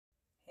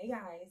Hey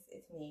guys,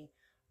 it's me.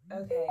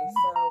 Okay,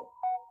 so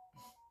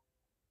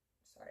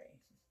sorry.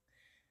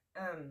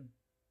 There's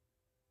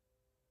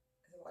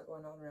a lot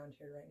going on around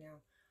here right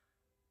now.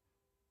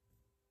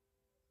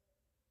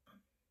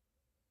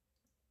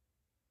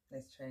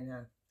 Nice train,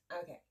 huh?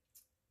 Okay,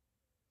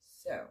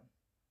 so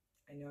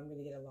I know I'm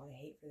gonna get a lot of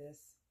hate for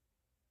this,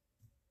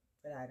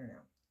 but I don't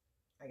know.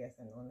 I guess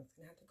I'm the one that's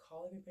gonna have to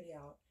call everybody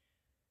out.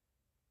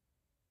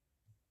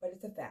 But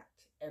it's a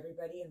fact.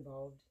 Everybody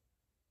involved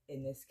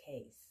in this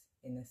case,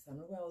 in the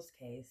Summer Wells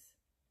case,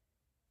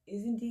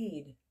 is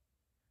indeed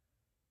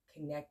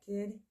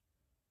connected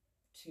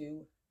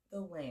to the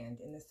land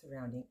in the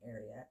surrounding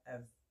area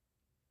of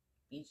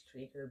Beech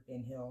Creek or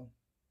Ben Hill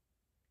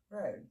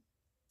Road,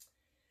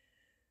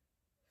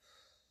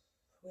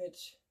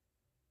 which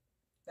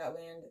that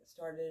land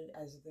started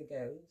as the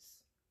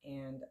Goads,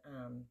 and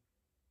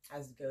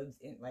as Goads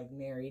in like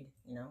married,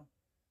 I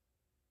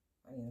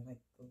mean like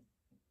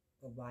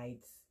the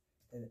Whites,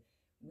 we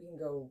can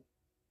go.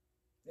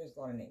 There's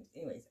a lot of names,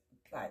 anyways.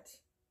 But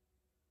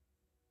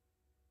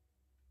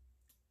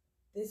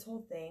this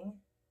whole thing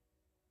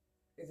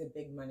is a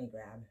big money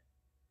grab.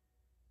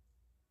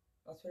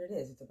 That's what it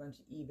is. It's a bunch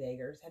of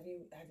e-beggars. Have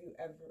you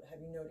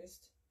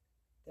noticed?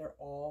 They're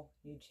all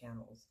new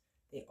channels.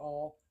 They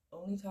all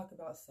only talk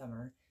about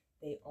summer.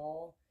 They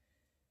all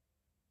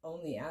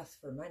only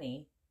ask for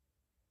money.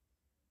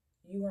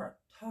 You are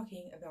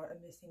talking about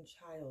a missing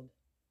child.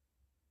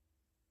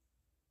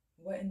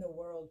 What in the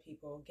world,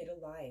 people? Get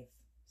a life.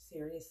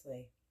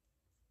 Seriously.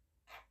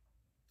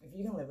 If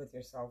you can live with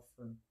yourself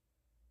for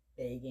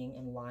begging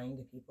and lying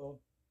to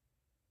people,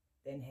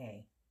 then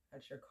hey,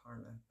 that's your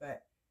karma.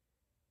 But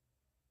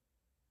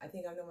I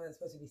think I'm the one that's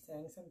supposed to be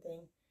saying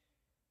something,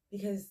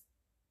 because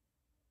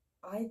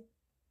I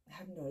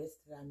have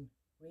noticed that I'm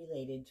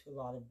related to a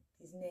lot of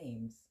these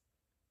names,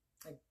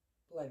 like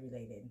blood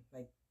related.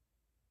 Like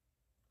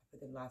I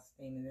put the last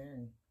name in there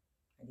and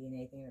my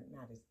DNA thing, and it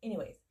matters.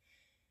 Anyways,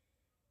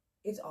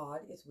 it's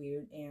odd, it's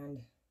weird, and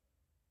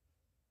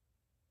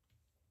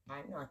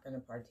I'm not going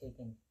to partake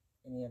in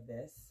any of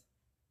this.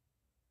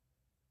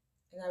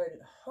 And I would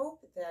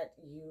hope that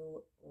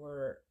you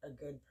were a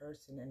good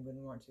person and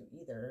wouldn't want to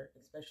either,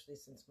 especially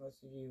since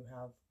most of you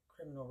have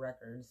criminal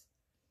records.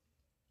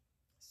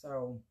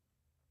 So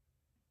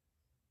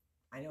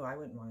I know I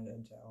wouldn't want to go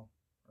to jail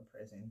or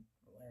prison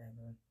or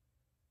wherever.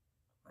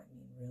 I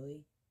mean,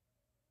 really?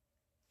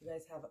 You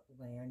guys have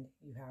land.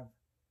 You have,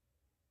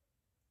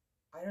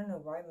 I don't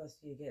know why most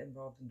of you get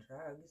involved in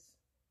drugs.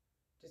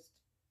 Just,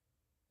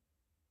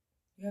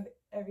 you have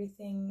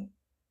everything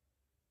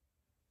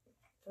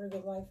for a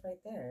good life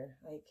right there.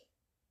 Like,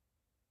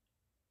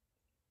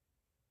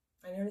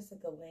 I noticed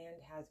that the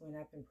land has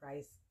went up in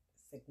price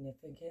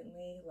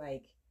significantly,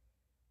 like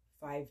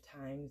 5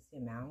 times the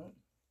amount.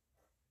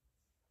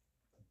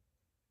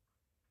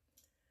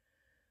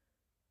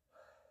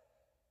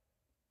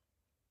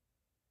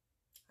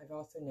 I've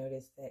also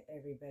noticed that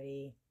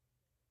everybody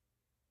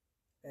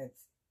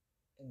that's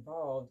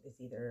involved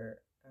is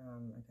either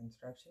a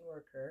construction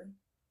worker,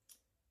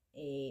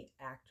 a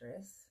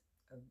actress,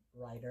 a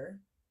writer.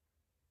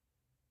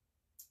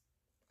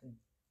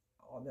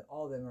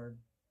 All of them are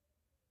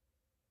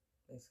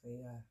basically,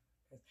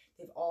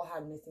 they've all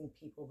had missing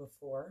people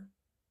before,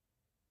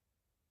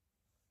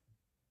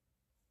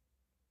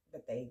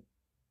 but they,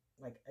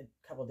 like a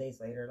couple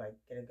days later, like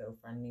get a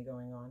GoFundMe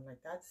going on.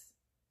 Like, that's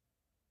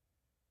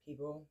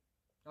people,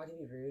 not to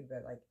be rude,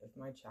 but like if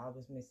my child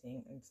was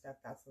missing and stuff,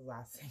 that's the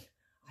last thing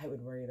I would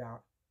worry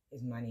about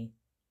is money.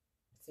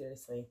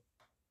 Seriously.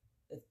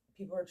 If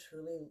people are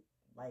truly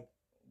like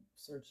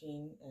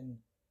searching and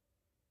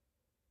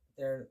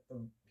they're the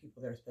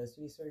people they're supposed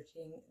to be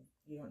searching,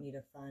 you don't need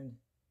a fund.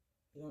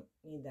 You don't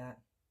need that.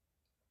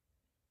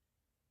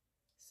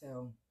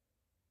 So,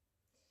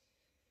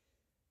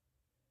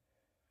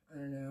 I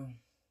don't know.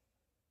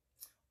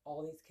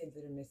 All these kids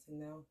that are missing,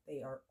 though,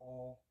 they are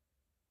all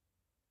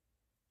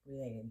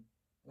related,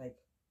 like,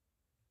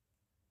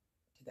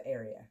 to the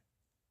area.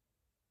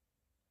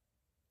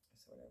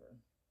 So, whatever.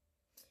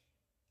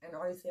 And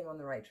obviously, I'm on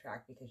the right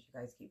track because you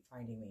guys keep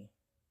finding me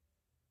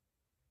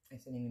and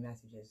sending me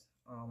messages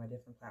on all my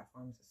different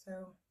platforms.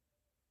 So,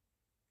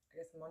 I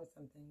guess I'm onto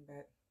something,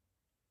 but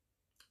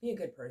be a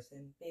good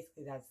person.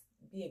 Basically,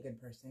 be a good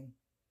person.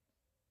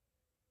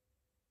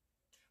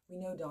 We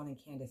know Dawn and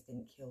Candace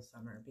didn't kill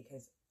Summer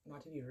because,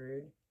 not to be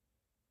rude,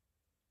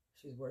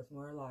 she's worth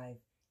more alive,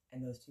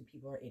 and those two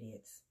people are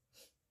idiots.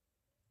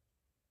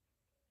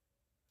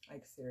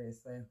 Like,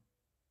 seriously.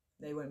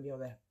 They wouldn't be able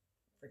to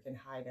freaking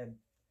hide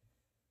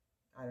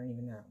I don't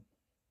even know.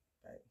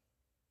 But,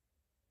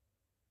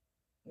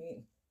 I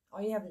mean,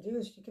 all you have to do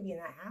is she could be in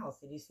that house.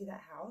 Did you see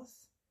that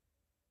house?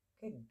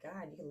 Good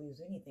God, you could lose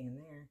anything in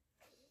there.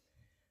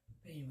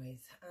 But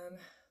anyways,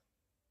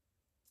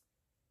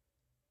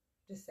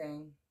 just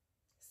saying,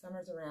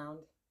 Summer's around.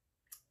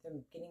 They're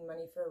getting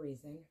money for a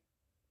reason.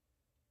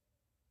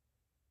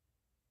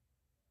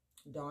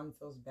 Dawn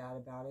feels bad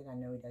about it. I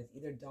know he does.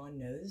 Either Dawn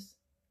knows,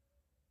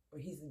 or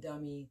he's the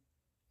dummy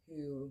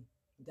who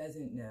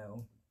doesn't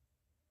know.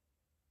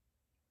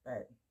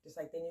 But just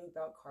like they knew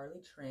about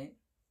Carly Trent,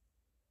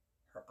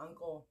 her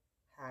uncle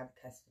had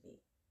custody.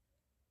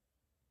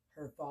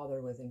 Her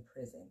father was in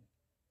prison.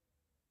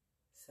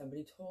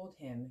 Somebody told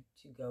him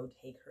to go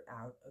take her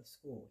out of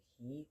school.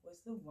 He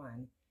was the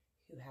one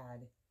who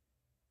had,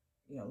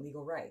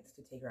 legal rights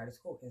to take her out of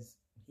school because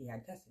he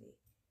had custody.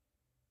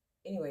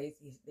 Anyways,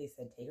 they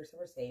said, take her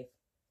somewhere safe.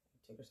 He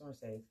took her somewhere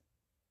safe.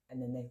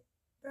 And then they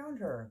found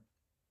her.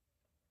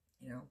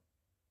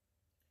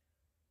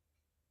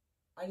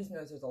 I just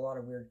noticed there's a lot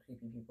of weird,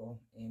 creepy people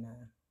in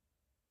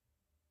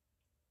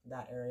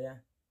that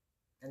area.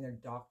 And they're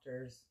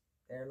doctors.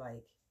 They're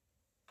like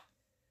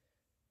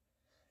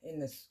in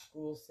the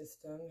school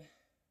system.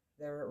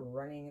 They're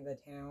running the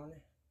town.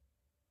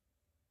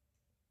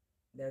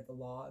 They're the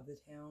law of the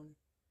town.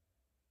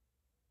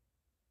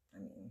 I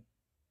mean,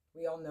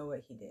 we all know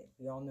what he did.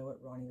 We all know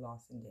what Ronnie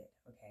Lawson did,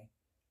 okay?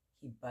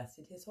 He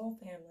busted his whole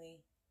family.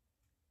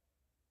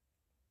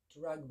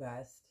 Drug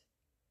bust.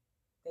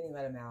 Then he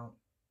let him out.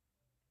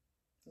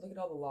 Look at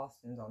all the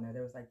Lawsons on there.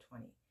 There was like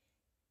 20.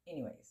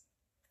 Anyways,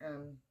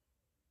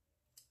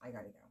 I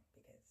gotta go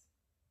because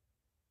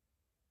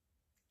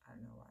I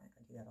don't know why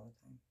I do that all the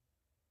time.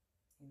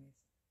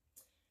 Anyways,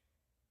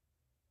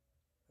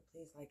 but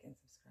please like and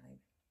subscribe.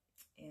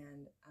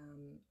 And I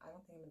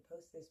don't think I'm gonna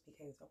post this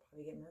because I'll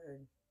probably get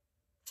murdered.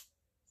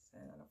 So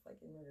I don't feel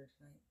like getting murdered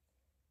tonight.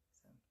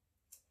 So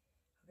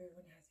hope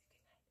everyone has